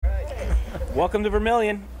Welcome to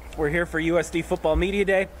Vermillion. We're here for USD Football Media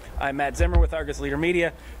Day. I'm Matt Zimmer with Argus Leader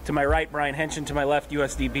Media. To my right, Brian Henshin. To my left,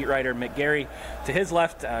 USD beat writer Mick Gary. To his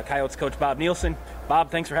left, Coyotes coach Bob Nielsen.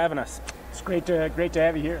 Bob, thanks for having us. It's great to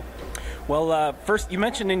have you here. Well, first, you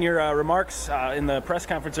mentioned in your remarks in the press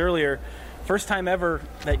conference earlier, first time ever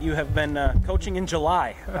that you have been coaching in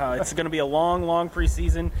July. It's going to be a long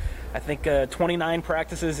preseason. I think 29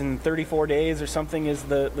 practices in 34 days or something is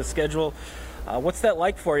the schedule. What's that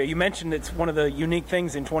like for you? You mentioned it's one of the unique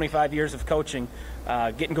things in 25 years of coaching.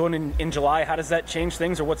 Getting going in July, how does that change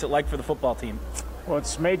things, or what's it like for the football team? Well,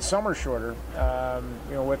 it's made summer shorter.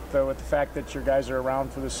 With the fact that your guys are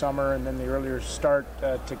around for the summer and then the earlier start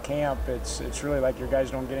to camp, it's really like your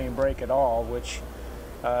guys don't get any break at all, which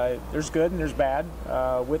there's good and there's bad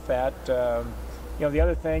with that. The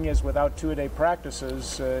other thing is without two-a-day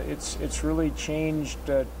practices, it's really changed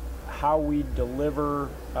how we deliver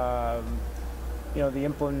the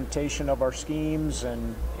implementation of our schemes,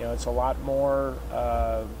 and it's a lot more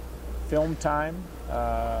film time,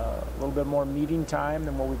 a little bit more meeting time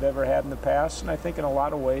than what we've ever had in the past, and I think in a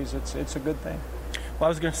lot of ways it's a good thing. Well, I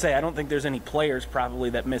was going to say, I don't think there's any players probably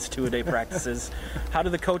that miss two-a-day practices. How do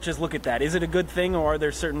the coaches look at that? Is it a good thing, or are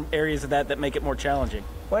there certain areas of that make it more challenging?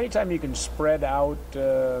 Well, anytime you can spread out,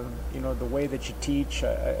 the way that you teach,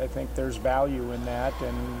 I think there's value in that.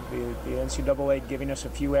 And the NCAA giving us a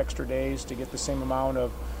few extra days to get the same amount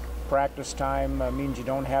of practice time means you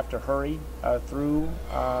don't have to hurry through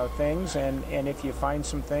things. And if you find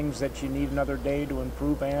some things that you need another day to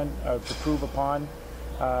improve upon,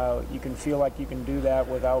 you can feel like you can do that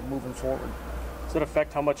without moving forward. Does it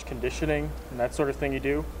affect how much conditioning and that sort of thing you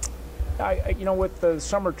do? With the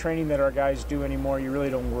summer training that our guys do anymore, you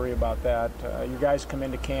really don't worry about that. Your guys come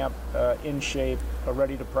into camp in shape,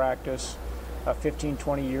 ready to practice. 15,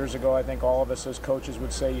 20 years ago, I think all of us as coaches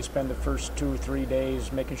would say you spend the first 2 or 3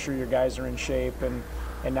 days making sure your guys are in shape, and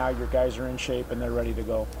now your guys are in shape and they're ready to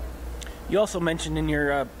go. You also mentioned in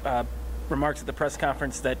your remarks at the press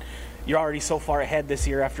conference that you're already so far ahead this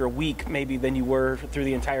year after a week maybe than you were through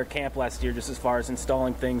the entire camp last year, just as far as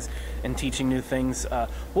installing things and teaching new things.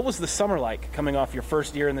 What was the summer like coming off your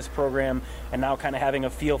first year in this program and now kind of having a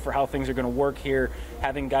feel for how things are going to work here,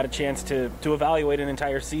 having got a chance to evaluate an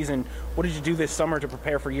entire season? What did you do this summer to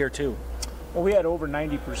prepare for year two? Well, we had over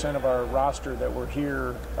 90% of our roster that were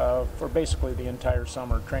here for basically the entire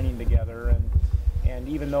summer training together, and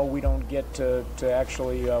even though we don't get to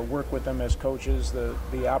actually work with them as coaches,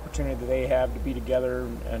 the opportunity that they have to be together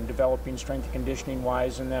and developing strength and conditioning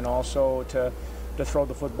wise, and then also to throw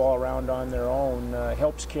the football around on their own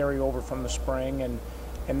helps carry over from the spring.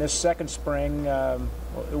 And this second spring,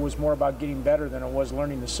 it was more about getting better than it was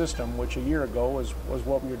learning the system, which a year ago was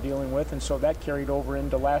what we were dealing with, and so that carried over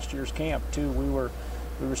into last year's camp too. We were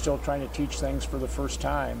still trying to teach things for the first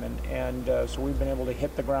time, and so we've been able to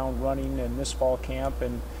hit the ground running in this fall camp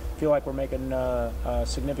and feel like we're making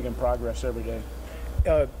significant progress every day.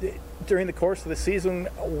 During the course of the season,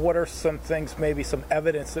 what are some things, maybe some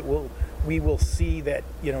evidence that we will see that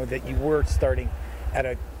that you were starting at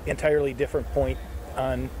an entirely different point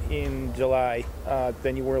in July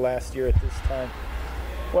than you were last year at this time?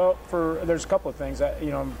 Well, there's a couple of things.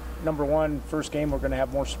 Number one, first game we're going to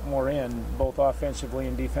have more in, both offensively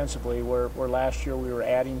and defensively, where last year we were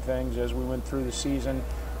adding things as we went through the season.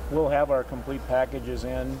 We'll have our complete packages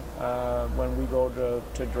in when we go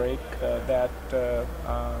to Drake that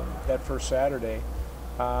first Saturday.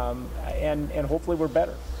 And hopefully we're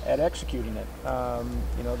better at executing it.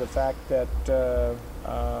 The fact that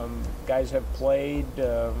guys have played,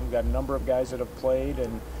 we've got a number of guys that have played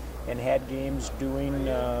and had games doing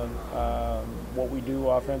what we do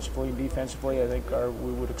offensively and defensively, I think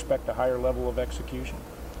we would expect a higher level of execution.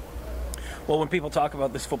 Well, when people talk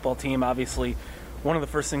about this football team, obviously, one of the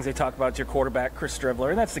first things they talk about is your quarterback, Chris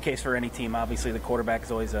Strivler, and that's the case for any team. Obviously, the quarterback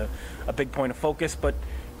is always a big point of focus, but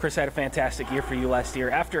Chris had a fantastic year for you last year.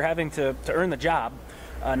 After having to earn the job,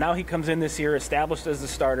 now he comes in this year established as the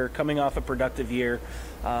starter, coming off a productive year.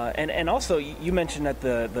 And also, you mentioned at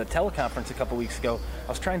the teleconference a couple weeks ago, I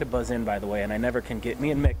was trying to buzz in, by the way, and I never can get,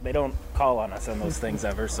 me and Mick, they don't call on us on those things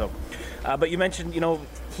ever. So, but you mentioned,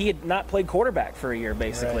 he had not played quarterback for a year,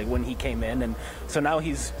 basically, when he came in. And so now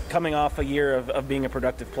he's coming off a year of being a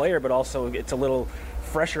productive player, but also it's a little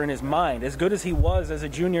fresher in his mind. As good as he was as a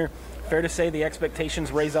junior, fair to say the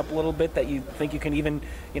expectations raise up a little bit, that you think you can even,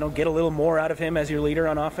 get a little more out of him as your leader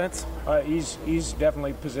on offense? He's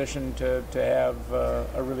definitely positioned to have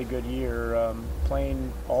a really good year,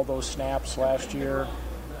 playing all those snaps last year,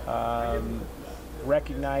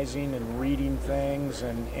 recognizing and reading things,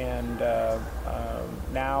 and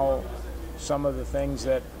now some of the things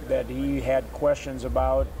that that he had questions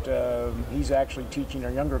about, he's actually teaching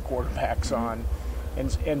our younger quarterbacks on.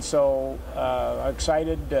 And so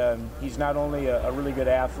excited. He's not only a really good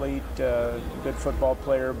athlete, good football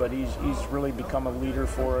player, but he's really become a leader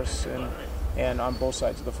for us and on both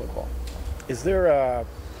sides of the football. Is there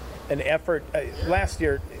an effort last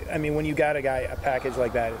year? I mean, when you got a package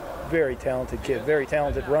like that, very talented kid, very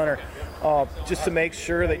talented runner, just to make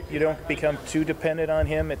sure that you don't become too dependent on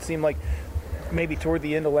him. It seemed like maybe toward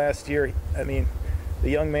the end of last year, I mean, the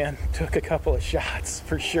young man took a couple of shots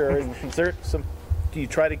for sure. Is there some? Do you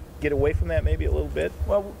try to get away from that maybe a little bit?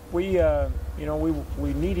 Well, we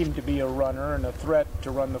need him to be a runner and a threat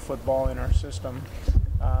to run the football in our system,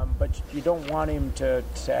 but you don't want him to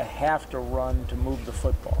have to run to move the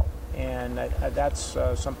football, and that's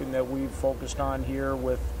something that we've focused on here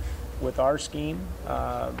with our scheme,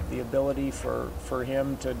 the ability for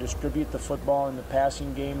him to distribute the football in the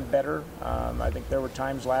passing game better. I think there were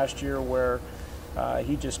times last year where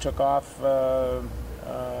he just took off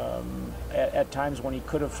at times when he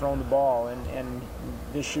could have thrown the ball, and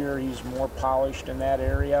this year he's more polished in that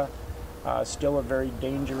area. Still a very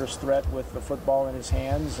dangerous threat with the football in his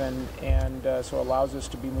hands, and so allows us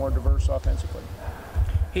to be more diverse offensively.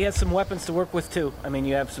 He has some weapons to work with too. I mean,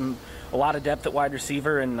 you have a lot of depth at wide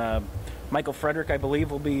receiver, and Michael Frederick, I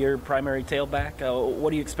believe, will be your primary tailback.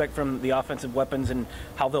 What do you expect from the offensive weapons and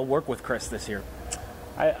how they'll work with Chris this year?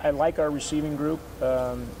 I like our receiving group.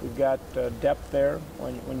 We've got depth there.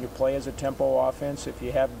 When you play as a tempo offense, if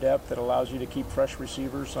you have depth, it allows you to keep fresh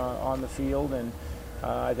receivers on the field, and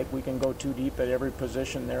I think we can go too deep at every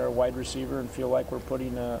position there, a wide receiver, and feel like we're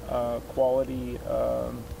putting a quality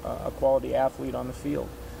athlete on the field.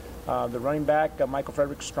 The running back, Michael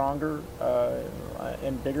Frederick's stronger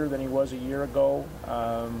and bigger than he was a year ago.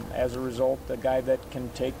 As a result, a guy that can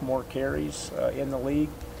take more carries in the league.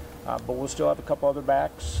 But we'll still have a couple other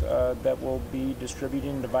backs that will be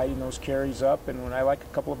distributing, dividing those carries up. And when I like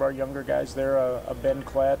a couple of our younger guys there, Ben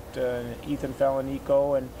Klett, Ethan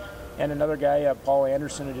Falanico, and another guy, Paul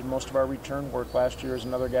Anderson, who did most of our return work last year, is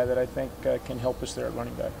another guy that I think can help us there at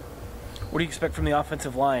running back. What do you expect from the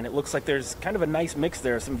offensive line? It looks like there's kind of a nice mix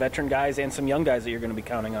there, some veteran guys and some young guys that you're going to be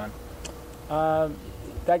counting on.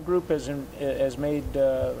 That group has made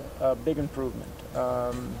a big improvement.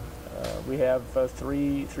 We have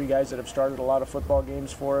three guys that have started a lot of football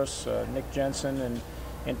games for us. Nick Jensen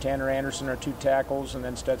and Tanner Anderson are two tackles, and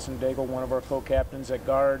then Stetson Daigle, one of our co-captains at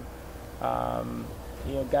guard.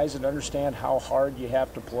 Guys that understand how hard you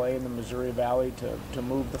have to play in the Missouri Valley to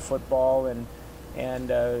move the football, and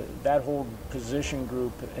that whole position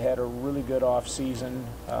group had a really good off season.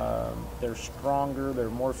 They're stronger, they're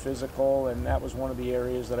more physical, and that was one of the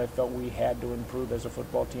areas that I felt we had to improve as a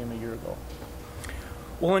football team a year ago.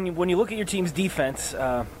 Well, when you look at your team's defense,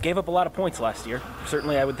 gave up a lot of points last year.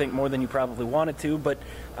 Certainly, I would think more than you probably wanted to. But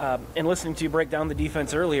in listening to you break down the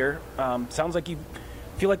defense earlier, sounds like you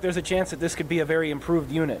feel like there's a chance that this could be a very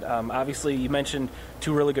improved unit. Obviously, you mentioned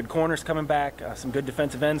two really good corners coming back, some good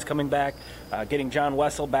defensive ends coming back, getting John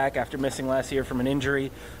Wessel back after missing last year from an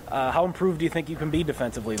injury. How improved do you think you can be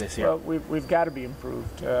defensively this year? Well, we've got to be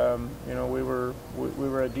improved. We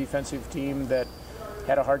were a defensive team that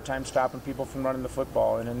had a hard time stopping people from running the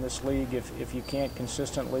football. And in this league, if you can't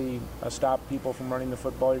consistently stop people from running the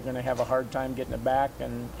football, you're going to have a hard time getting it back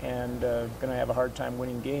and going to have a hard time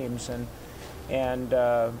winning games. And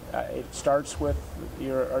it starts with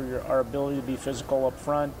our ability to be physical up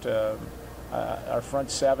front. Our front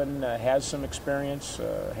seven has some experience,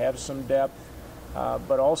 have some depth.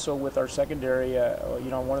 But also with our secondary,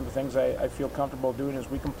 one of the things I feel comfortable doing is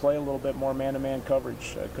we can play a little bit more man-to-man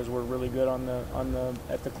coverage because we're really good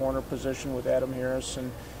at the corner position with Adam Harris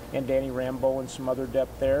and Danny Rambo and some other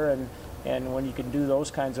depth there. And when you can do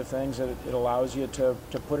those kinds of things, it allows you to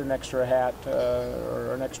put an extra hat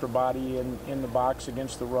or an extra body in the box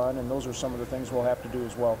against the run, and those are some of the things we'll have to do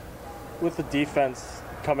as well. With the defense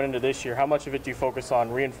coming into this year, how much of it do you focus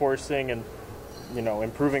on reinforcing and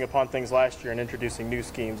improving upon things last year and introducing new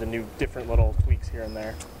schemes and new different little tweaks here and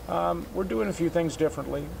there? We're doing a few things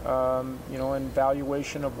differently. In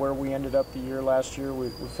valuation of where we ended up the year last year, we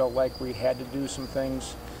felt like we had to do some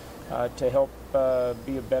things to help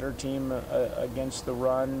be a better team against the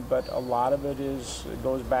run, but a lot of it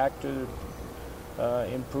goes back to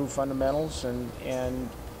improve fundamentals and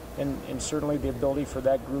certainly the ability for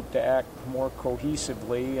that group to act more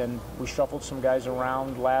cohesively. And we shuffled some guys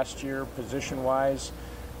around last year position-wise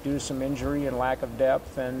due to some injury and lack of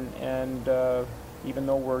depth. And even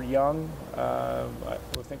though we're young, I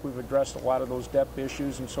think we've addressed a lot of those depth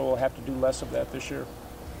issues, and so we'll have to do less of that this year.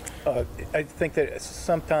 I think that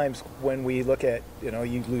sometimes when we look at,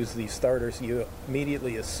 you lose these starters, you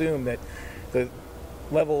immediately assume that the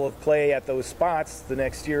level of play at those spots the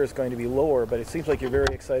next year is going to be lower, but it seems like you're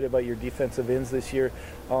very excited about your defensive ends this year.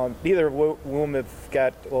 Neither of whom have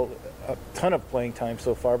got a ton of playing time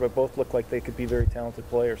so far, but both look like they could be very talented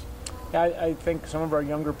players. I think some of our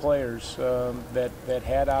younger players that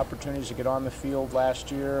had opportunities to get on the field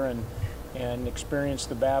last year and experience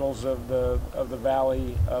the battles of the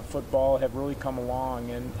Valley football have really come along,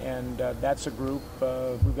 and that's a group.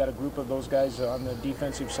 We've got a group of those guys on the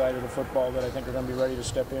defensive side of the football that I think are going to be ready to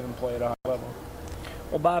step in and play at a high level.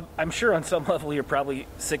 Well, Bob, I'm sure on some level you're probably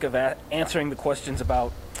sick of answering the questions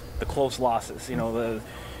about the close losses. We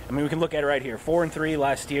can look at it right here: 4-3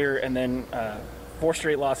 last year, and then 4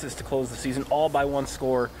 straight losses to close the season, all by 1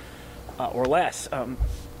 score or less.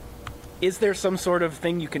 Is there some sort of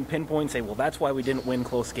thing you can pinpoint and say, well, that's why we didn't win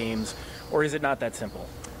close games, or is it not that simple?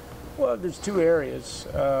 Well, there's 2 areas.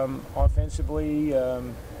 Offensively,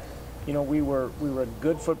 we were a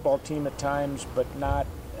good football team at times, but not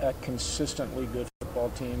a consistently good football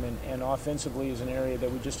team. And offensively is an area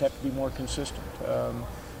that we just have to be more consistent.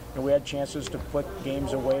 We had chances to put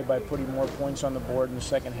games away by putting more points on the board in the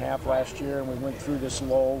second half last year, and we went through this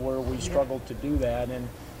lull where we struggled to do that.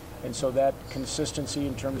 And so that consistency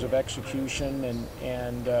in terms of execution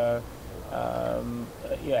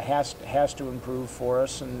has to improve for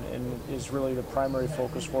us, and is really the primary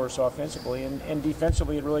focus for us offensively. And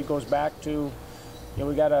defensively, it really goes back to,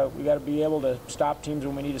 we gotta be able to stop teams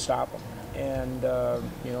when we need to stop them. And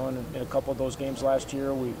in a couple of those games last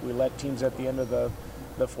year, we let teams at the end of the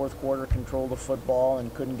fourth quarter control the football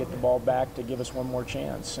and couldn't get the ball back to give us one more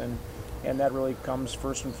chance. And that really comes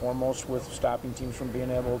first and foremost with stopping teams from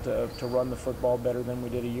being able to run the football better than we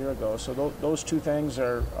did a year ago. So those 2 things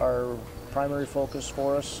are primary focus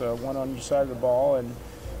for us, one on each side of the ball. And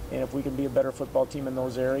if we can be a better football team in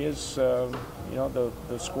those areas,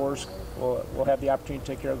 the scores will have the opportunity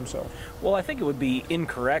to take care of themselves. Well, I think it would be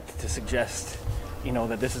incorrect to suggest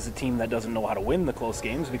that this is a team that doesn't know how to win the close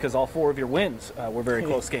games, because all 4 of your wins were very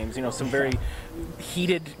close games. Some very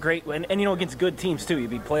heated, great, and against good teams too. You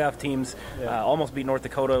beat playoff teams, almost beat North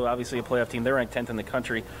Dakota, obviously a playoff team. They're ranked 10th in the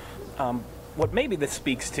country. What maybe this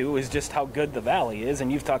speaks to is just how good the Valley is,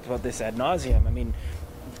 and you've talked about this ad nauseum. I mean,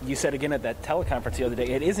 you said again at that teleconference the other day,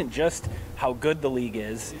 it isn't just how good the league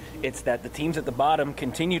is, it's that the teams at the bottom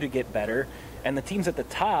continue to get better, and the teams at the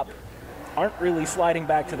top aren't really sliding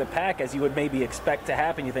back to the pack as you would maybe expect to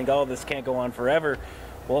happen. You think, oh, this can't go on forever.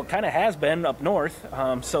 Well, it kind of has been up north.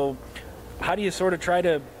 So how do you sort of try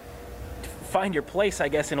to find your place, I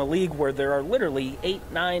guess, in a league where there are literally 8,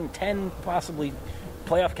 9, 10 possibly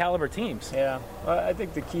playoff caliber teams? Yeah, I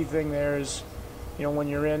think the key thing there is, when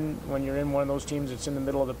you're in one of those teams that's in the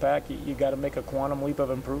middle of the pack, you got to make a quantum leap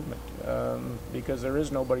of improvement, because there is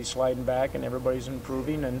nobody sliding back and everybody's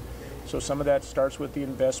improving. And so some of that starts with the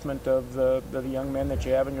investment of the young men that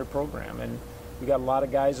you have in your program. And we got a lot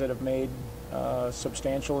of guys that have made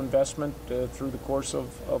substantial investment through the course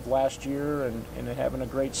of last year and having a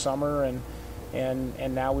great summer.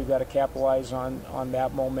 And now we've got to capitalize on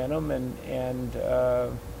that momentum and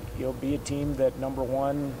be a team that, number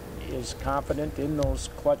one, is confident in those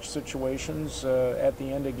clutch situations at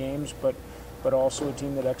the end of games, but also a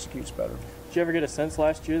team that executes better. Did you ever get a sense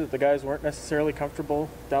last year that the guys weren't necessarily comfortable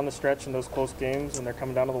down the stretch in those close games and they're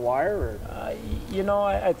coming down to the wire? Or?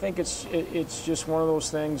 I think it's just one of those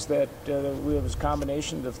things that we have a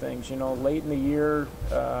combination of things. Late in the year,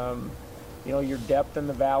 your depth in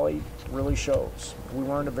the Valley really shows. We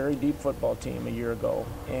weren't a very deep football team a year ago,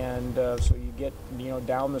 and so you get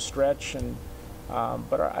down the stretch and.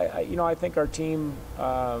 But I think our team,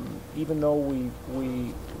 even though we've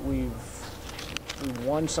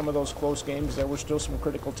won some of those close games, there were still some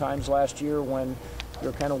critical times last year when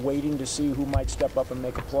you're kind of waiting to see who might step up and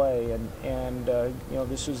make a play. And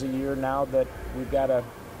this is a year now that we've got to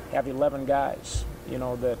have 11 guys,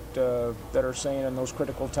 that are saying in those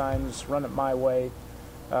critical times, run it my way,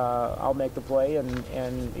 I'll make the play,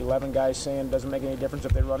 and 11 guys saying doesn't make any difference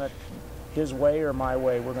if they run it his way or my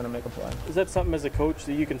way, we're going to make a play. Is that something as a coach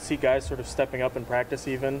that you can see guys sort of stepping up in practice,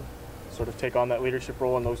 even sort of take on that leadership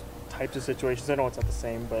role in those types of situations? I know it's not the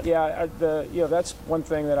same, but that's one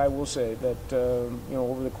thing that I will say that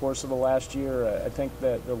over the course of the last year, I think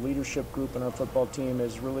that the leadership group in our football team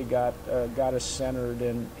has really got us centered,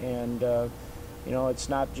 and it's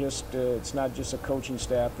not just a coaching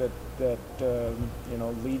staff that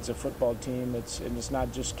leads a football team. It's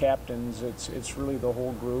not just captains. It's really the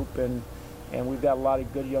whole group, and we've got a lot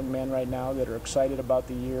of good young men right now that are excited about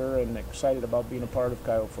the year and excited about being a part of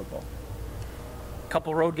Coyote football.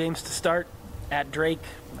 Couple road games to start. at Drake,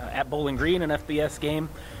 at Bowling Green, an FBS game.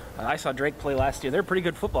 I saw Drake play last year. They're a pretty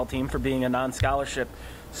good football team for being a non-scholarship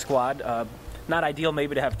squad. Not ideal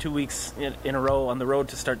maybe to have 2 weeks in a row on the road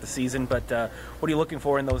to start the season, but what are you looking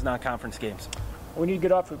for in those non-conference games? We need to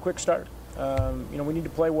get off to a quick start. We need to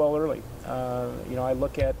play well early. I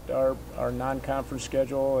look at our non-conference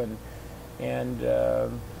schedule and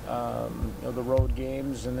the road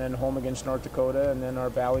games, and then home against North Dakota, and then our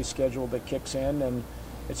Valley schedule that kicks in. And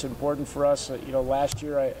it's important for us. Last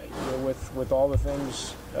year, with all the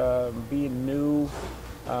things being new,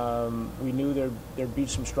 we knew there'd be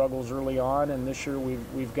some struggles early on, and this year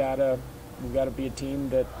we've got to be a team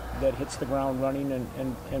that hits the ground running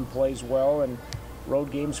and plays well. And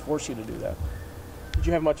road games force you to do that. Did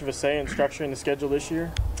you have much of a say in structuring the schedule this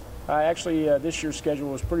year? Actually, this year's schedule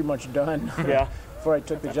was pretty much done. Yeah. Before I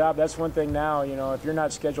took the job. That's one thing now. If you're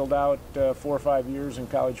not scheduled out 4 or 5 years in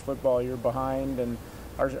college football, you're behind. And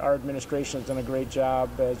our administration has done a great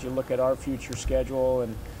job as you look at our future schedule.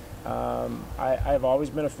 And I've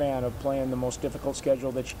always been a fan of playing the most difficult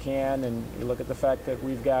schedule that you can. And you look at the fact that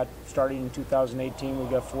we've got, starting in 2018,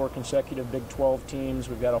 we've got 4 consecutive Big 12 teams.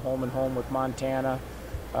 We've got a home-and-home with Montana.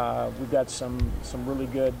 We've got some really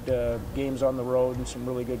good games on the road and some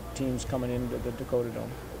really good teams coming into the Dakota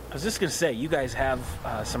Dome. I was just going to say, you guys have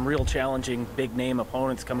some real challenging big-name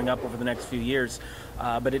opponents coming up over the next few years,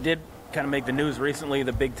 but it did kind of make the news recently.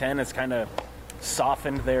 The Big Ten has kind of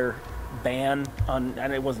softened their ban on,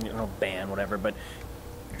 and it wasn't ban, whatever, but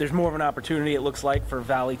there's more of an opportunity, it looks like, for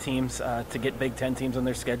Valley teams to get Big Ten teams on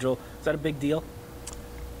their schedule. Is that a big deal?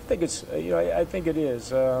 I think it's, I think it is.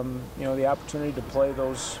 The opportunity to play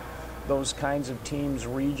those kinds of teams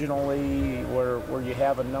regionally, where you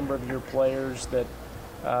have a number of your players that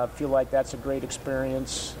feel like that's a great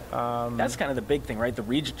experience. That's kind of the big thing, right?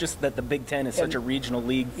 Just that the Big Ten is such a regional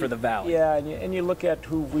league for the Valley. Yeah, and you look at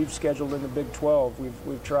who we've scheduled in the Big 12.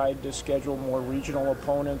 We've tried to schedule more regional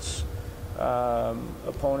opponents,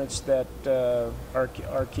 opponents that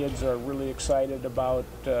our kids are really excited about.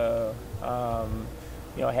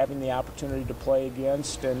 Having the opportunity to play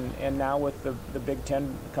against, and now with the Big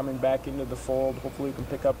Ten coming back into the fold, hopefully we can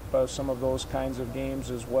pick up some of those kinds of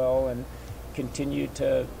games as well, and continue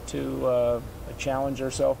to challenge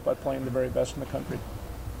ourselves by playing the very best in the country.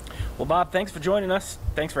 Well, Bob, thanks for joining us.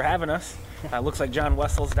 Thanks for having us. Looks like John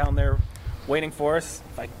Wessel's down there waiting for us.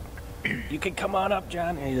 You can come on up,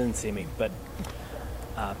 John. He didn't see me, but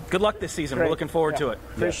good luck this season. Great. We're looking forward to it.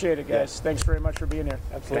 Appreciate it, guys. Yeah. Thanks very much for being here.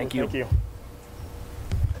 Absolutely. Thank you.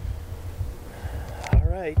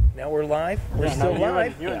 All right, now we're live. We're still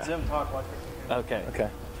live. You and Zim talk like Okay. Okay.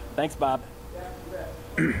 Thanks, Bob.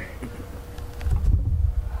 Okay.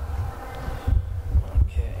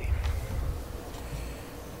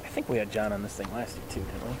 I think we had John on this thing last year, too,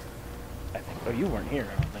 didn't we? I think. Oh, you weren't here,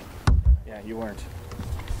 I don't think. Yeah, you weren't.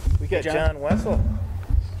 We got John. John Wessel.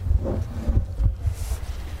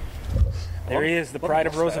 There he is, the pride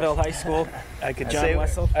of Roosevelt High School. I could John say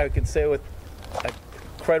Wessel. I could say with a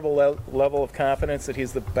credible level of confidence that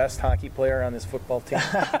he's the best hockey player on this football team.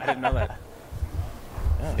 I didn't know that.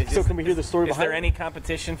 So can we hear the story Is behind there any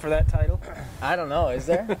competition for that title? I don't know. Is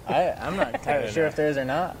there? I'm not entirely sure if there is or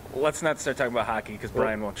not. Let's not start talking about hockey because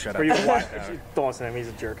Brian won't shut up. Were you a wild, don't listen to him,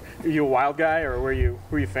 he's a jerk. Are you a Wild guy, or who are you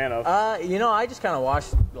a fan of? I just kind of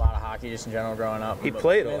watched a lot of hockey just in general growing up. He but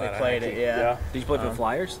played a mainly lot of played hockey. it, yeah. Did you play for the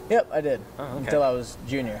Flyers? Yep, I did. Oh, okay. Until I was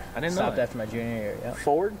junior. I didn't know Stopped that. after my junior year, yeah.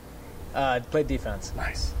 Forward? Played defense.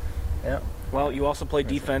 Nice. Yep. Well, you also played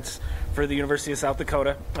defense for the University of South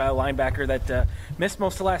Dakota, linebacker that missed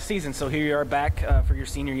most of last season. So here you are back for your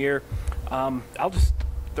senior year. I'll just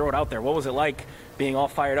throw it out there. What was it like being all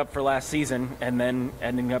fired up for last season and then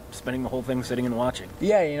ending up spending the whole thing sitting and watching?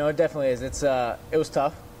 Yeah, it definitely is. It was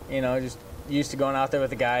tough. Just used to going out there with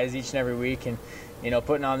the guys each and every week and,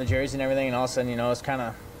 putting on the jersey and everything. And all of a sudden, it's kind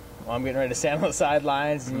of, I'm getting ready to stand on the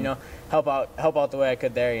sidelines and, help out the way I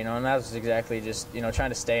could there, and that was exactly just, trying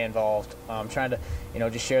to stay involved, trying to,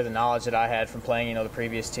 just share the knowledge that I had from playing, the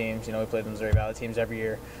previous teams. We played the Missouri Valley teams every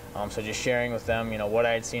year, so just sharing with them, what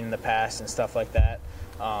I had seen in the past and stuff like that,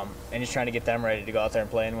 and just trying to get them ready to go out there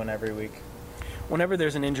and play and win every week. Whenever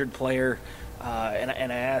there's an injured player,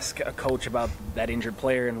 and I ask a coach about that injured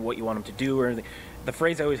player and what you want him to do, or the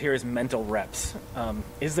phrase I always hear is mental reps.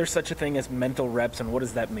 Is there such a thing as mental reps, and what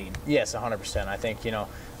does that mean? Yes, 100%. I think,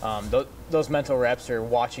 those mental reps are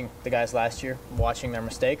watching the guys last year, watching their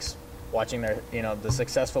mistakes, watching their, the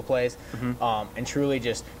successful plays, and truly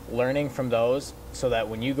just learning from those so that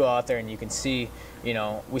when you go out there and you can see,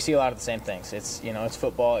 we see a lot of the same things. It's, it's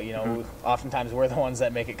football, oftentimes we're the ones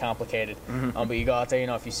that make it complicated. But you go out there,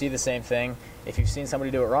 if you see the same thing, if you've seen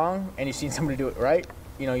somebody do it wrong and you've seen somebody do it right,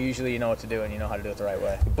 usually you know what to do and you know how to do it the right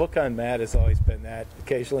way. The book on Matt has always been that.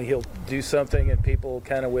 Occasionally he'll do something and people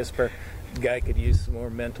kind of whisper, guy could use some more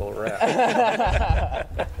mental rest.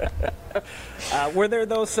 Were there,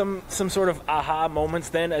 though, some sort of aha moments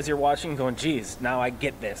then as you're watching going, geez, now I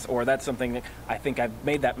get this, or that's something that I think I've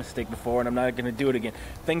made that mistake before and I'm not going to do it again?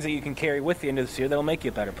 Things that you can carry with you into this year that'll make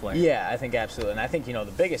you a better player. Yeah, I think absolutely. And I think,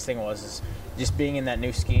 the biggest thing is just being in that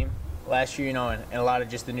new scheme last year, and a lot of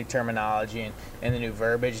just the new terminology and the new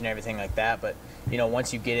verbiage and everything like that. But,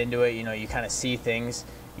 once you get into it, you kind of see things.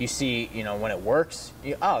 You see, when it works,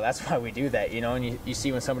 that's why we do that, and you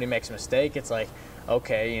see when somebody makes a mistake, it's like,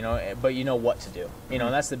 okay, but you know what to do. And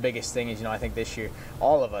that's the biggest thing is, I think this year,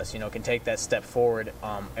 all of us, can take that step forward,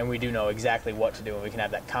 and we do know exactly what to do, and we can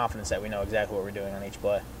have that confidence that we know exactly what we're doing on each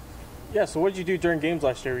play. Yeah, so what did you do during games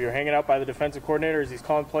last year? Were you hanging out by the defensive coordinator as he's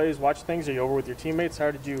calling plays, watch things? Are you over with your teammates?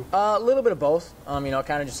 How did you? A little bit of both. Kind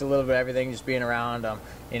of just a little bit of everything, just being around,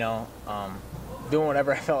 doing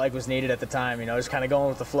whatever I felt like was needed at the time, just kind of going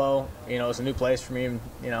with the flow. It's a new place for me,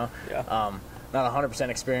 not 100%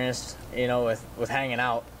 experienced, with hanging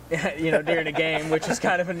out, during a game, which is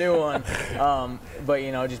kind of a new one. But,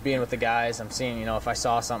 just being with the guys, I'm seeing, if I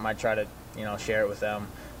saw something, I'd try to, share it with them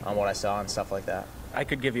on what I saw and stuff like that. I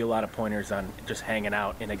could give you a lot of pointers on just hanging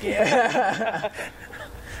out in a game. That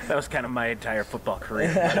was kind of my entire football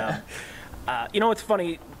career. But, it's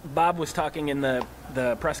funny. Bob was talking in the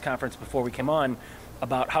press conference before we came on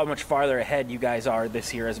about how much farther ahead you guys are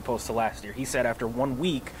this year as opposed to last year. He said after 1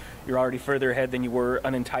 week, you're already further ahead than you were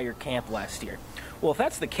an entire camp last year. Well, if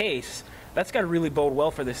that's the case, that's got to really bode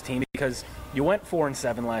well for this team because you went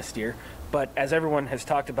 4-7 last year. But as everyone has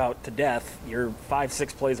talked about to death, you're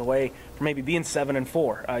 5-6 plays away from maybe being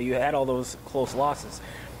 7-4. You had all those close losses.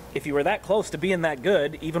 If you were that close to being that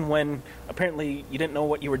good, even when apparently you didn't know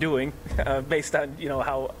what you were doing, based on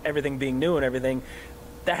how everything being new and everything,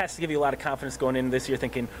 that has to give you a lot of confidence going into this year,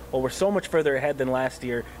 thinking, well, we're so much further ahead than last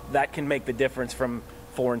year. That can make the difference from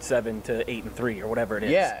 4-7 to 8-3 or whatever it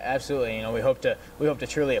is. Yeah, absolutely. We hope to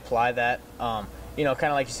truly apply that.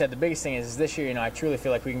 Kind of like you said, the biggest thing is this year, I truly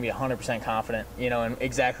feel like we can be 100% confident, in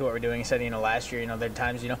exactly what we're doing. You said, last year, there are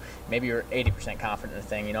times, maybe you're 80% confident in a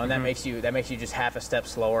thing, and that makes you just half a step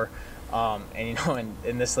slower. And,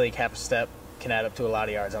 in this league, half a step can add up to a lot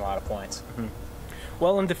of yards and a lot of points. Mm-hmm.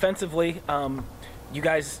 Well, and defensively, you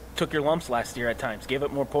guys took your lumps last year at times, gave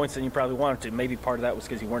up more points than you probably wanted to. Maybe part of that was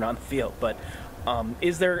because you weren't on the field. But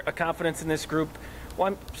is there a confidence in this group?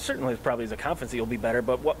 Well, certainly probably is a confidence that you'll be better,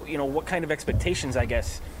 but what kind of expectations, I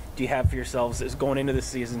guess, do you have for yourselves as going into this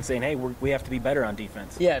season saying, hey, we have to be better on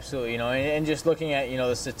defense? Yeah, absolutely. And just looking at,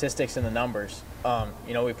 the statistics and the numbers,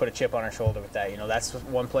 we put a chip on our shoulder with that. That's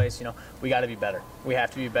one place, we got to be better. We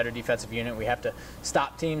have to be a better defensive unit. We have to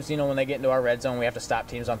stop teams, when they get into our red zone. We have to stop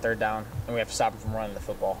teams on third down, and we have to stop them from running the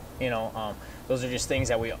football. Those are just things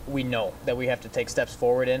that we know that we have to take steps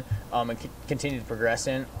forward in and continue to progress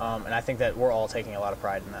in. And I think that we're all taking a lot of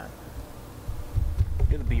pride in that.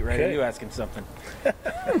 You're the beat writer. Okay. You ask him something.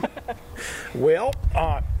 Well,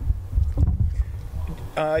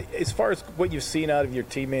 as far as what you've seen out of your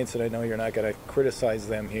teammates, and I know you're not going to criticize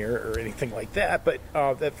them here or anything like that, but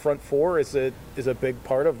that front four is a big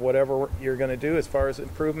part of whatever you're going to do as far as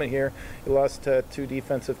improvement here. You lost 2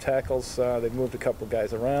 defensive tackles. They've moved a couple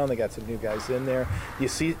guys around. They got some new guys in there. You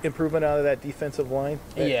see improvement out of that defensive line?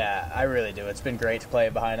 Yeah, I really do. It's been great to play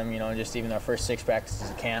behind them, just even our first 6 practices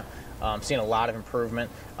of camp. Seeing a lot of improvement.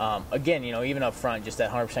 Again, even up front, just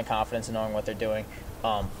that 100% confidence in knowing what they're doing.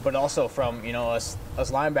 But also from, us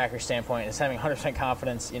linebacker standpoint, is having 100%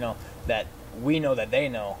 confidence, that we know that they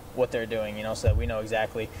know what they're doing, so that we know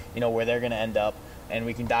exactly, where they're going to end up. And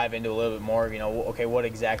we can dive into a little bit more, okay, what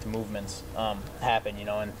exact movements happen,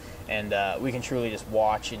 and we can truly just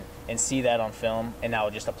watch and see that on film, and now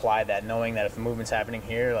just apply that, knowing that if the movement's happening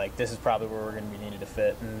here, like this is probably where we're going to be needed to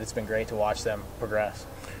fit. And it's been great to watch them progress.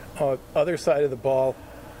 Other side of the ball,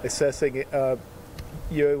 assessing,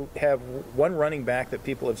 you have one running back that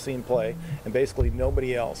people have seen play, and basically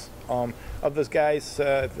nobody else. Of those guys,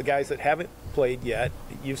 the guys that haven't played yet,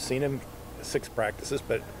 you've seen them 6 practices,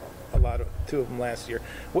 but 2 of them last year.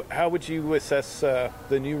 How would you assess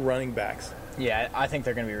the new running backs? Yeah, I think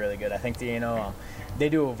they're going to be really good. I think they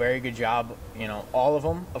do a very good job, all of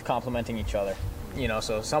them, of complementing each other.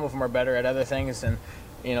 So some of them are better at other things than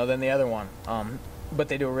the other one. But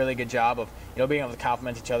they do a really good job of, being able to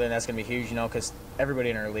complement each other, and that's going to be huge, because everybody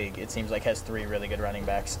in our league, it seems like, has 3 really good running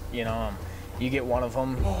backs. You get one of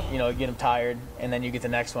them, get them tired, and then you get the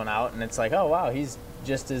next one out, and it's like, oh, wow, he's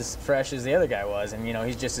just as fresh as the other guy was, and,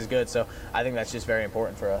 he's just as good. So I think that's just very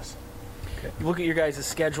important for us. Okay. You look at your guys'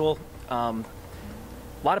 schedule, a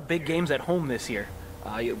lot of big games at home this year.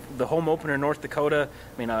 The home opener, North Dakota,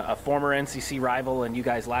 I mean, a former NCC rival, and you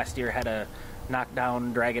guys last year had a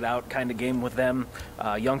knockdown, drag it out kind of game with them.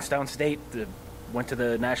 Youngstown State went to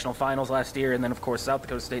the national finals last year, and then, of course, South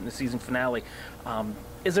Dakota State in the season finale.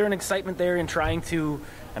 Is there an excitement there in trying to,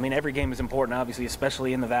 I mean, every game is important, obviously,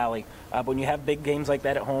 especially in the Valley, but when you have big games like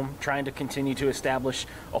that at home, trying to continue to establish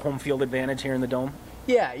a home field advantage here in the Dome?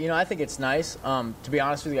 Yeah, I think it's nice. To be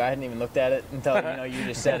honest with you, I hadn't even looked at it until, you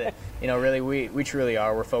just said it. Really, we truly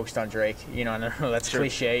are. We're focused on Drake. I know that's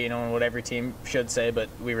cliche, and what every team should say, but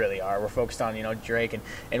we really are. We're focused on, Drake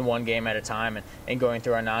and one game at a time and going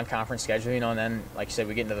through our non-conference schedule, and then, like you said,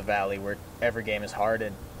 we get into the Valley where every game is hard,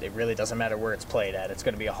 and it really doesn't matter where it's played at. It's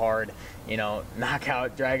going to be a hard,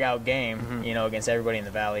 knockout, drag-out game, against everybody in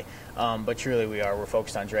the Valley. But truly we are. We're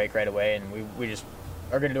focused on Drake right away, and we just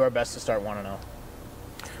are going to do our best to start 1-0.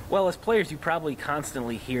 Well, as players, you probably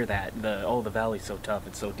constantly hear that, the Valley's so tough,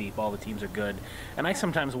 it's so deep, all the teams are good. And I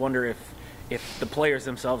sometimes wonder if the players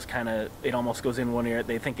themselves kind of, it almost goes in one ear,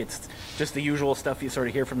 they think it's just the usual stuff you sort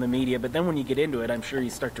of hear from the media, but then when you get into it, I'm sure you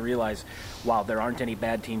start to realize, wow, there aren't any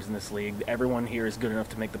bad teams in this league. Everyone here is good enough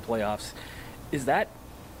to make the playoffs. Is that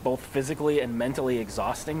both physically and mentally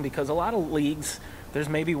exhausting? Because a lot of leagues, there's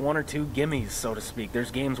maybe one or two gimmies, so to speak.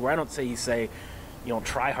 There's games where I don't say you say,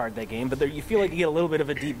 try hard that game, but there, you feel like you get a little bit of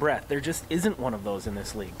a deep breath. There just isn't one of those in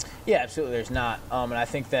this league. Yeah, absolutely, there's not. And I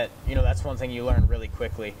think that, that's one thing you learn really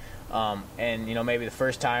quickly. And, maybe the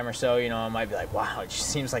first time or so, I might be like, wow, it just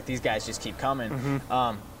seems like these guys just keep coming.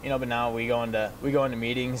 But now we go into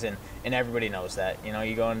meetings and everybody knows that.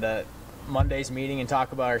 You go into Monday's meeting and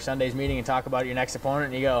talk about, or Sunday's meeting and talk about your next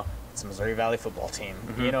opponent, and you go, it's a Missouri Valley football team.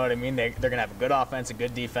 You know what I mean? They're going to have a good offense, a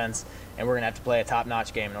good defense, and we're going to have to play a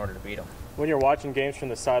top-notch game in order to beat them. When you're watching games from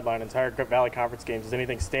the sideline, entire Valley Conference games, does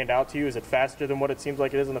anything stand out to you? Is it faster than what it seems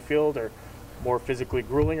like it is in the field, or more physically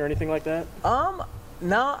grueling, or anything like that?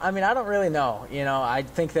 No, I mean, I don't really know. I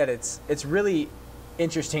think that it's really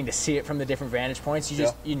interesting to see it from the different vantage points.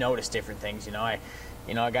 You notice different things. I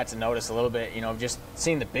got to notice a little bit. Just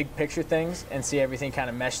seeing the big picture things and see everything kind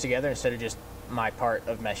of mesh together instead of just my part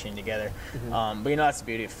of meshing together. But that's the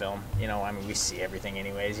beauty of film. I mean, we see everything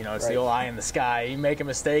anyways. It's the old eye in the sky. You make a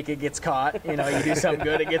mistake, it gets caught. You do something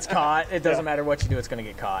good, it gets caught. It doesn't matter what you do, it's going to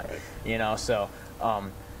get caught. So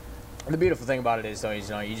the beautiful thing about it is, though,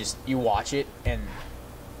 you watch it, and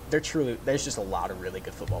there's just a lot of really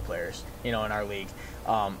good football players, in our league.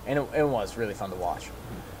 And it was really fun to watch.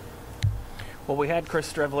 Well, we had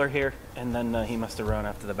Chris Strevler here, and then he must have run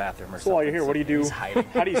after the bathroom or something. So while you're here, what do you do? He's hiding.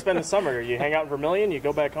 How do you spend the summer? You hang out in Vermilion? You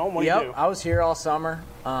go back home? What do you do? I was here all summer.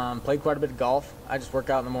 Played quite a bit of golf. I just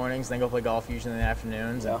work out in the mornings, then go play golf usually in the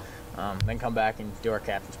afternoons, and then come back and do our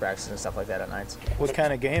captain's practices and stuff like that at nights. What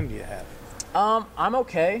kind of game do you have? I'm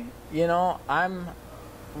okay. I'm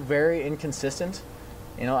very inconsistent.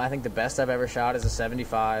 I think the best I've ever shot is a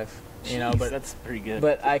 75. Jeez, but that's pretty good.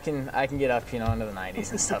 But I can get up, into the 90s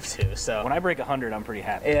and stuff too. So when I break 100, I'm pretty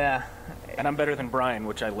happy. Yeah. And I'm better than Brian,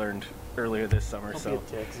 which I learned earlier this summer. Don't so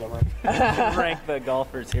be a dick, Summer. rank the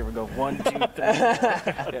golfers. Here we go. 1, 2, 3.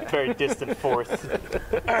 Very distant fourth.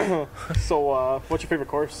 So, what's your favorite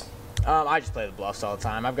course? I just play the Bluffs all the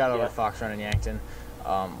time. I've got over Fox Run in Yankton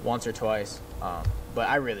once or twice. But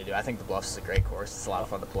I really do. I think the Bluffs is a great course. It's a lot of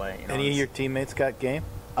fun to play. Any of your teammates got game?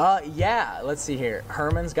 Yeah. Let's see here.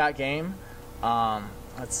 Herman's got game.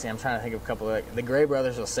 Let's see. I'm trying to think of a couple of the Gray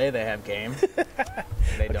brothers will say they have game.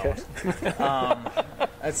 They don't.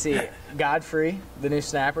 Let's see. Godfrey, the new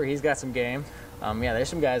snapper, he's got some game. There's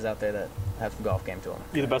some guys out there that have some golf game to them.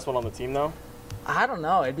 You the best one on the team, though? I don't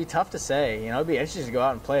know. It'd be tough to say. It'd be interesting to go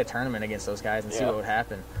out and play a tournament against those guys and see what would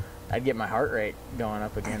happen. I'd get my heart rate going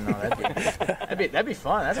up again. No, that'd be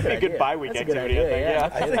fun. That's a good idea. Good bye week That's a good activity, idea, I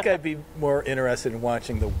think. I think I'd be more interested in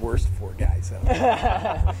watching the worst 4 guys out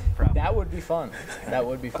there. That would be fun. That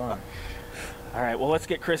would be fun. All right, well, let's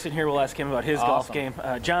get Chris in here. We'll ask him about his golf game.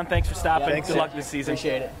 John, thanks for stopping. Yeah, Good luck this season.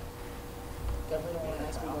 Appreciate it. Definitely don't want to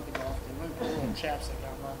ask me about the golf game. I'm putting a little chapstick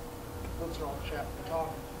on my lips are all chapped from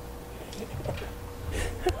talking.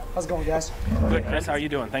 How's it going, guys? Good, Chris. How are you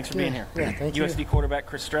doing? Thanks for being here. Yeah, thank you. USD quarterback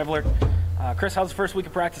Chris Strevler. Chris, how's the first week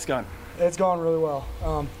of practice gone? It's gone really well.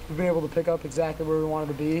 We've been able to pick up exactly where we wanted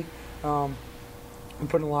to be. We're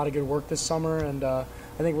putting a lot of good work this summer, and I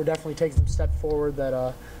think we're definitely taking some step forward that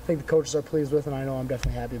I think the coaches are pleased with, and I know I'm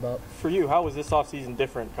definitely happy about. For you, how was this offseason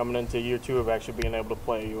different coming into year 2 of actually being able to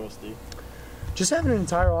play at USD? Just having an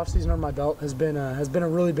entire offseason under my belt has been a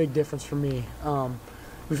really big difference for me.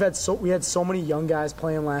 We had so many young guys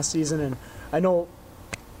playing last season, and I know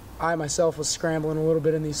I myself was scrambling a little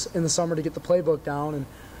bit in the summer to get the playbook down, and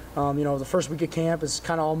the first week of camp is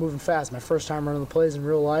kind of all moving fast. My first time running the plays in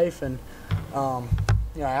real life, and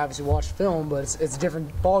I obviously watch film, but it's a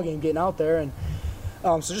different ball game getting out there. And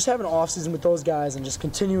so just having an off season with those guys and just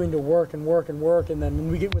continuing to work and work and work, and then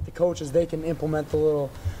when we get with the coaches, they can implement the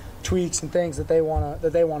little tweaks and things that they want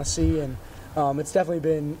to see. And it's definitely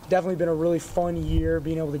been a really fun year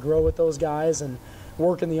being able to grow with those guys and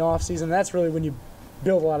work in the off season. That's really when you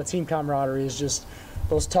build a lot of team camaraderie, is just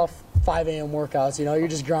those tough 5 a.m. workouts. You're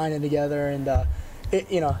just grinding together, and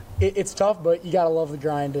it's tough, but you gotta love the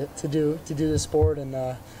grind to do this sport.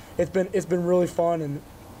 And it's been really fun,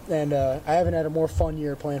 and I haven't had a more fun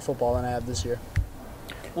year playing football than I have this year.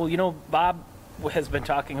 Well, Bob has been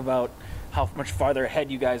talking about how much farther ahead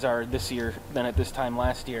you guys are this year than at this time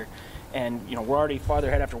last year. And, we're already farther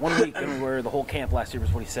ahead after 1 week than we were the whole camp last year,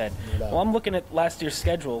 was what he said. Well, I'm looking at last year's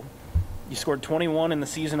schedule. You scored 21 in the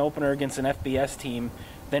season opener against an FBS team,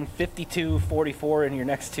 then 52-44 in your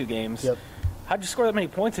next 2 games. Yep. How'd you score that many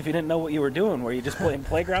points if you didn't know what you were doing? Were you just playing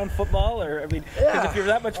playground football? Or, because if you're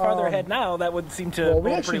that much farther ahead now, that would seem to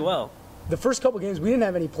go pretty well. The first couple games, we didn't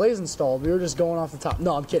have any plays installed. We were just going off the top.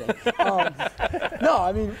 No, I'm kidding. No,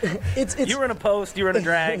 I mean, it's you were in a post, you were in a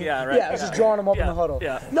drag, yeah, right. Yeah, I was just drawing them up in the huddle.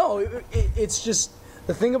 Yeah. No, it's just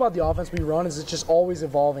the thing about the offense we run is it's just always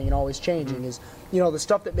evolving and always changing. Mm-hmm. Is the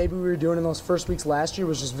stuff that maybe we were doing in those first weeks last year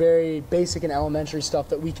was just very basic and elementary stuff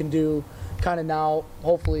that we can do kind of now,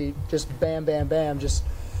 hopefully just bam, bam, bam, just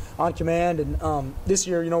on command. And this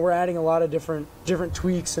year, we're adding a lot of different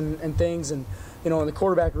tweaks and things. And in the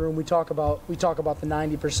quarterback room, we talk about the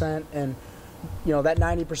 90%, and that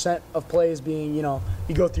 90% of plays being you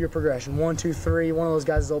go through your progression, 1, 2, 3. One of those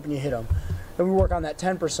guys is open, you hit them. And we work on that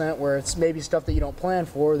 10% where it's maybe stuff that you don't plan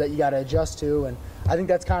for that you got to adjust to. And I think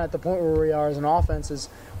that's kind of at the point where we are as an offense, is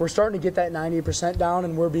we're starting to get that 90% down,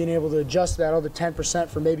 and we're being able to adjust that other 10%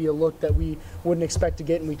 for maybe a look that we wouldn't expect to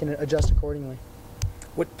get, and we can adjust accordingly.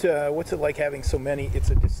 What's it like having so many? It's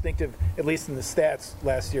a distinctive, at least in the stats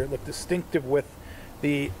last year, it looked distinctive with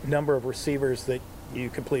the number of receivers that you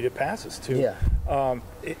completed passes to. Yeah.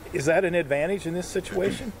 Is that an advantage in this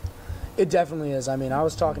situation? It definitely is. I mean, I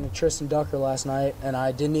was talking to Tristan Ducker last night, and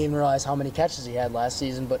I didn't even realize how many catches he had last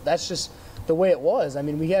season, but that's just the way it was. I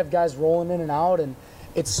mean, we have guys rolling in and out, and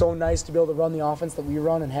it's so nice to be able to run the offense that we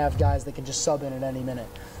run and have guys that can just sub in at any minute.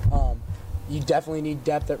 You definitely need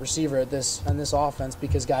depth at receiver on this offense,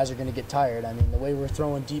 because guys are going to get tired. I mean, the way we're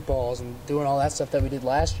throwing deep balls and doing all that stuff that we did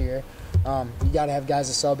last year, you got to have guys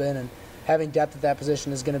to sub in, and having depth at that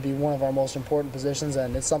position is going to be one of our most important positions,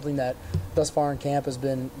 and it's something that thus far in camp has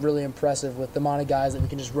been really impressive with the amount of guys that we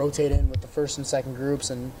can just rotate in with the first and second groups,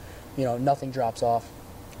 and nothing drops off.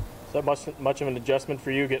 Is that much of an adjustment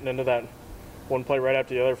for you, getting into that one play right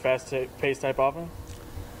after the other, fast-paced type offense?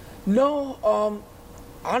 No,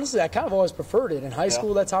 honestly, I kind of always preferred it. In high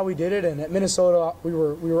school, that's how we did it, and at Minnesota, we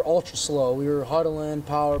were ultra slow. We were huddling,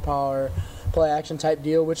 power, play action type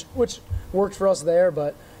deal, which worked for us there.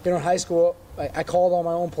 But in high school, I called all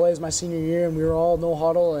my own plays my senior year, and we were all no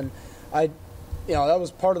huddle, and that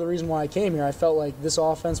was part of the reason why I came here. I felt like this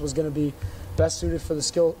offense was going to be best suited for the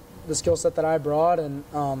skill set that I brought, and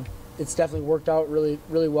it's definitely worked out really,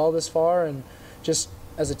 really well this far. And just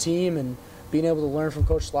as a team and being able to learn from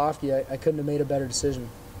Coach Slofsky, I couldn't have made a better decision.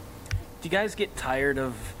 Do you guys get tired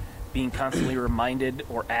of being constantly reminded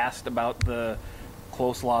or asked about the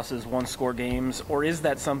close losses, one-score games, or is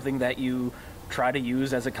that something that you try to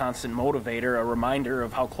use as a constant motivator, a reminder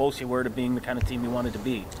of how close you were to being the kind of team you wanted to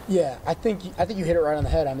be? Yeah, I think you hit it right on the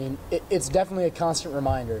head. I mean, it's definitely a constant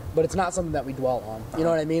reminder, but it's not something that we dwell on. You know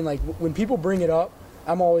what I mean? Like, when people bring it up,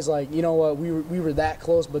 I'm always like, you know what, we were that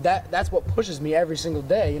close, but that's what pushes me every single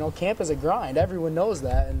day. Camp is a grind. Everyone knows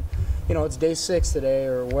that, and it's day 6 today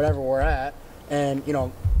or whatever we're at, and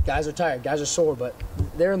guys are tired, guys are sore, but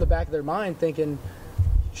they're in the back of their mind thinking,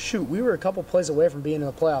 shoot, we were a couple plays away from being in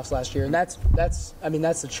the playoffs last year, and that's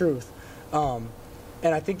the truth.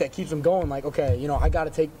 And I think that keeps them going. Like, okay,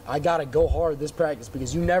 I gotta go hard this practice,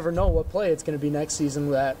 because you never know what play it's going to be next season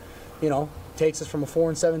that takes us from a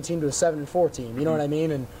 4-7 team to a 7-4 team. You know what I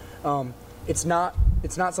mean? And it's not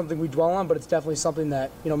something we dwell on, but it's definitely something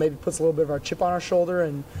that maybe puts a little bit of our chip on our shoulder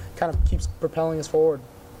and kind of keeps propelling us forward.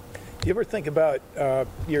 Do you ever think about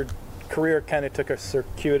your career kind of took a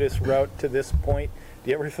circuitous route to this point? Do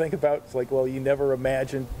you ever think about, it's like, well, you never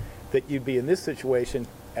imagined that you'd be in this situation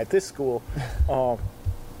at this school,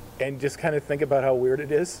 and just kind of think about how weird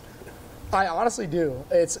it is? I honestly do.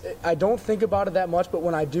 I don't think about it that much, but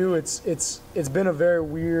when I do, it's been a very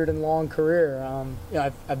weird and long career.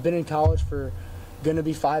 I've been in college for going to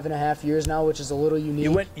be 5.5 years now, which is a little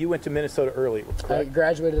unique. You went to Minnesota early, correct? I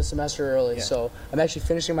graduated a semester early, yeah. So I'm actually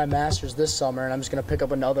finishing my master's this summer, and I'm just going to pick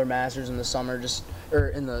up another master's in the summer, or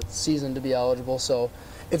in the season, to be eligible. So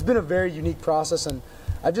it's been a very unique process, and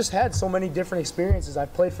I've just had so many different experiences.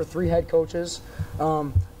 I've played for 3 head coaches.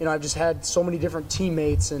 I've just had so many different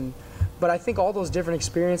teammates, but I think all those different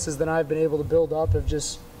experiences that I've been able to build up have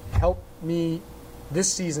just helped me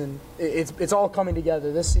this season. It's all coming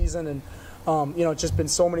together this season, and it's just been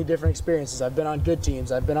so many different experiences. I've been on good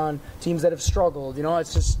teams. I've been on teams that have struggled.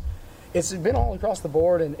 It's been all across the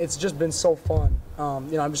board, and it's just been so fun.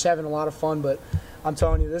 I'm just having a lot of fun, but I'm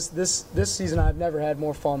telling you, this season I've never had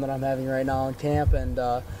more fun than I'm having right now in camp and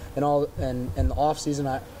the off season.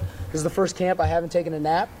 This is the first camp I haven't taken a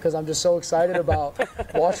nap because I'm just so excited about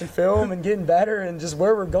watching film and getting better and just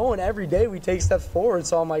where we're going. Every day we take steps forward.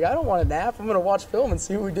 So I'm like, I don't want a nap. I'm going to watch film and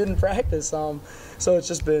see what we did in practice. So it's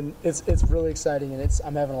just been it's really exciting, and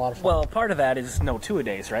I'm having a lot of fun. Well, part of that is no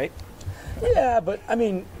two-a-days, right? Yeah, but I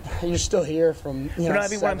mean, you're still here from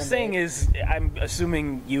what I'm saying is, I'm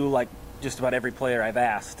assuming you, like just about every player I've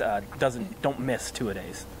asked, don't miss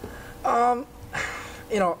two-a-days.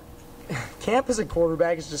 Camp as a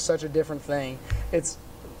quarterback is just such a different thing.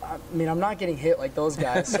 I'm not getting hit like those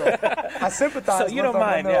guys, so I sympathize so you with don't them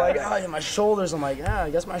mind, when they're yeah. like, my shoulders. I'm like, I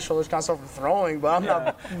guess my shoulders kind of suffer from throwing, but I'm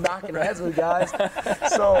not knocking heads with guys.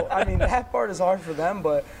 So, that part is hard for them,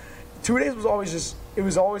 but 2 days was always it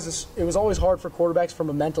was always hard for quarterbacks from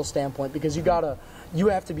a mental standpoint because you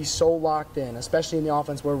have to be so locked in, especially in the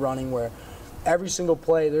offense we're running where every single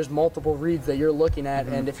play there's multiple reads that you're looking at,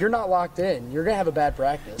 and if you're not locked in, you're going to have a bad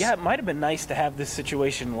practice. Yeah, it might have been nice to have this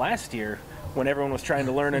situation last year when everyone was trying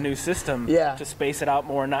to learn a new system to space it out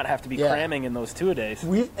more and not have to be cramming in those two-a-days.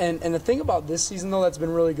 And the thing about this season, though, that's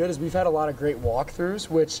been really good is we've had a lot of great walkthroughs,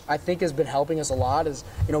 which I think has been helping us a lot is,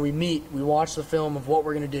 we meet, we watch the film of what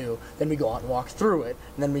we're going to do, then we go out and walk through it,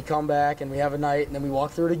 and then we come back and we have a night, and then we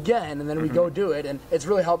walk through it again, and then we go do it, and it's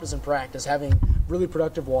really helped us in practice, having really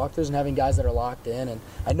productive walkthroughs and having guys that are locked in. And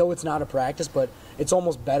I know it's not a practice, but it's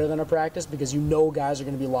almost better than a practice because guys are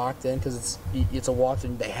going to be locked in because it's a walkthrough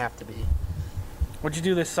and they have to be. What'd you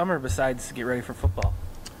do this summer besides get ready for football?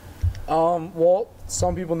 Well,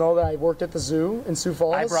 some people know that I worked at the zoo in Sioux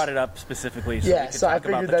Falls. I brought it up specifically so we could so talk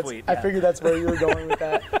about the tweet. I figured that's where you were going with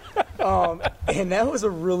that. And that was a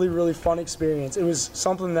really, really fun experience. It was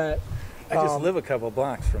something that I just live a couple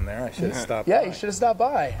blocks from there. I should have stopped by. Yeah, you should have stopped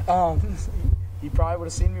by. You probably would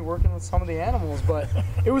have seen me working with some of the animals, but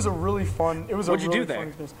it was a really fun. What'd you do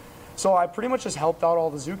there? So I pretty much just helped out all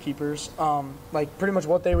the zookeepers. Pretty much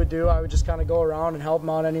what they would do, I would just kind of go around and help them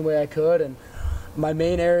out any way I could. And my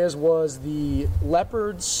main areas was the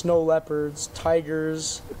leopards, snow leopards,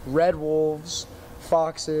 tigers, red wolves,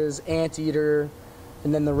 foxes, anteater,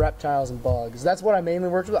 and then the reptiles and bugs. That's what I mainly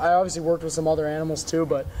worked with. I obviously worked with some other animals too,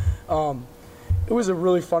 but it was a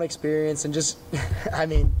really fun experience. And just, I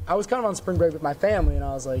was kind of on spring break with my family, and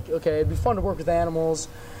I was like, okay, it'd be fun to work with animals.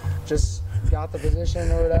 Just got the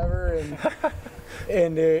position or whatever,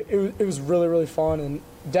 and it was really, really fun, and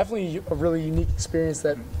definitely a really unique experience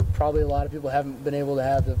that probably a lot of people haven't been able to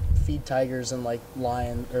have, to feed tigers and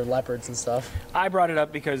lion or leopards and stuff. I brought it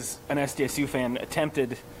up because an SDSU fan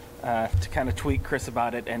attempted to kind of tweet Chris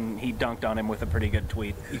about it, and he dunked on him with a pretty good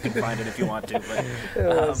tweet. You can find it if you want to.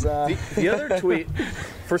 But the other tweet,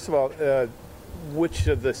 first of all, which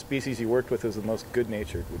of the species you worked with was the most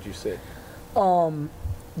good-natured, would you say?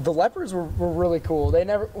 The leopards were really cool.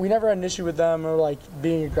 We never had an issue with them or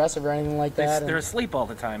being aggressive or anything like that. They're asleep all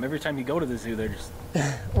the time. Every time you go to the zoo, they're just.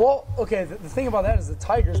 Well, okay. The thing about that is the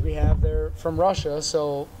tigers we have, they're from Russia,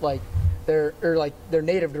 so they're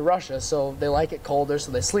native to Russia, so they like it colder,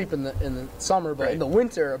 so they sleep in the summer. But in the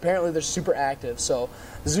winter, apparently they're super active. So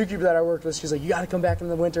the zookeeper that I worked with, she's like, you got to come back in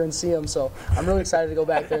the winter and see them. So I'm really excited to go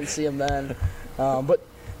back there and see them then. But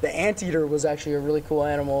the anteater was actually a really cool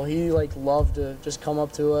animal. He loved to just come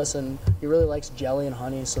up to us, and he really likes jelly and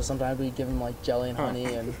honey. So sometimes we give him jelly and honey,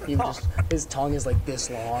 and he would his tongue is this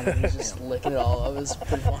long, and he's just licking it all up. It's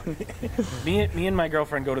pretty fun. Me and my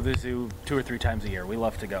girlfriend go to the zoo 2 or 3 times a year. We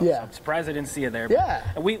love to go. Yeah. So I'm surprised I didn't see you there. Yeah.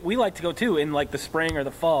 And we like to go too in the spring or the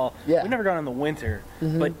fall. Yeah. We've never gone in the winter,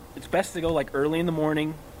 but it's best to go early in the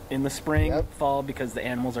morning. In the spring, fall, because the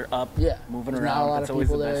animals are up, moving There's around. Not a lot That's of always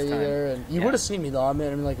people the best there either. time. And you would have seen me though. I'm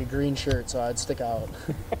in a green shirt, so I'd stick out.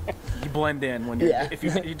 You blend in when you're. If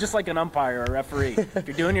you're just like an umpire or a referee. If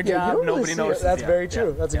you're doing your you job, don't really nobody see notices. it. That's very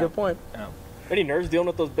true. That's a good point. Yeah. Any nerves dealing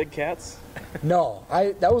with those big cats? No,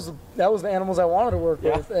 that was the animals I wanted to work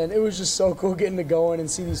with, and it was just so cool getting to go in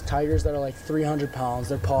and see these tigers that are 300 pounds.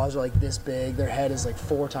 Their paws are this big. Their head is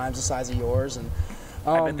 4 times the size of yours, and.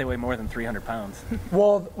 I bet they weigh more than 300 pounds.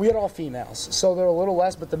 Well, we had all females, so they're a little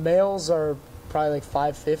less, but the males are probably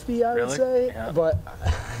 550, I would say. Yeah. But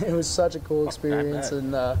it was such a cool experience,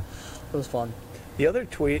 and it was fun. The other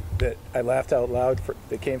tweet that I laughed out loud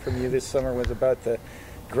that came from you this summer was about the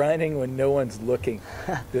grinding when no one's looking.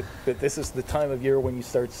 that this is the time of year when you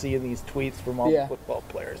start seeing these tweets from all the football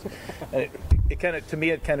players. And it kind of, to me,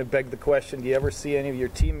 it kind of begged the question: do you ever see any of your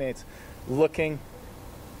teammates looking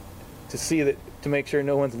to see that, to make sure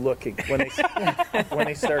no one's looking when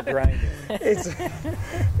they start grinding?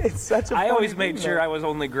 It's such a. I funny always thing, made sure though. I was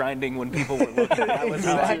only grinding when people were looking. That was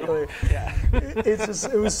how I-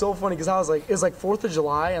 Exactly. It was so funny because I was like, it was like 4th of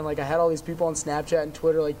July, and like I had all these people on Snapchat and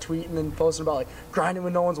Twitter like tweeting and posting about like grinding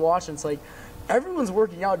when no one's watching. It's like everyone's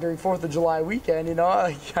working out during 4th of July weekend, you know.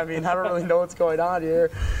 Like, I mean, I don't really know what's going on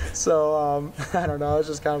here, so I don't know. It's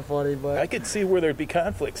just kind of funny, but I could see where there'd be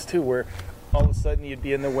conflicts too, where all of a sudden you'd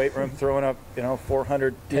be in the weight room throwing up,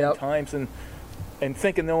 410 times and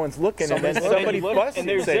thinking no one's looking, and then somebody busts and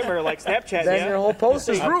you there's and says, Zimmer like Snapchat. then your whole post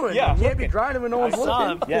is ruined. Yeah. You can't be grinding when no one's saw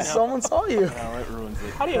looking him. because someone saw you. No, it ruins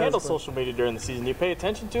it. How do you handle social media during the season? Do you pay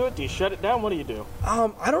attention to it? Do you shut it down? What do you do?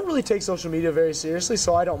 I don't really take social media very seriously,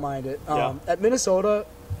 so I don't mind it. At Minnesota,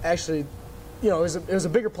 actually, it was a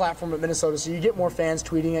bigger platform at Minnesota, so you get more fans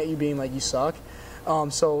tweeting at you being like, you suck.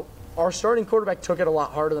 So our starting quarterback took it a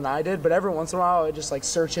lot harder than I did, but every once in a while I would just like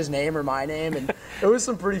search his name or my name, and it was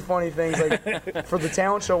some pretty funny things. Like for the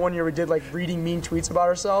talent show one year, we did like reading mean tweets about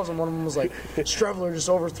ourselves, and one of them was like, Strevler just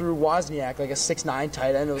overthrew Wozniak, like a 6'9"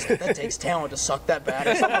 tight end. It was like, that takes talent to suck that bad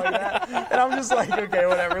or something like that. And I'm just like, okay,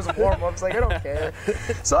 whatever. It's warm-ups. Like, I don't care.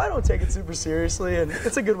 So I don't take it super seriously, and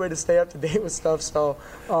it's a good way to stay up to date with stuff. So,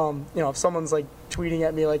 if someone's like tweeting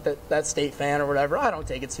at me like that State fan or whatever, I don't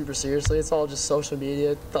take it super seriously. It's all just social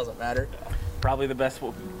media. It doesn't matter. Probably the best.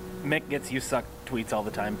 Mick gets you suck tweets all tweets all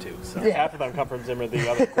the time too. So Yeah. Half of them come from Zimmer, the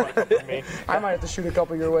other quarter from me. I might have to shoot a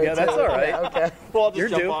couple your way. Yeah, that's too. all right. Okay. Well, I'll just You're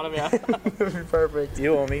jump due. on him, yeah. That'd be perfect.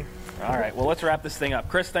 you owe me. all right, well let's wrap this thing up.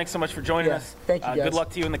 Chris, thanks so much for joining Yeah, us. thank you, Good guys. luck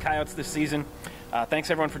to you and the Coyotes this season.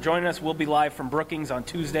 Thanks everyone for joining us. We'll be live from Brookings on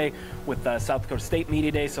Tuesday with South Dakota State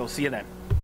Media Day. So see you then.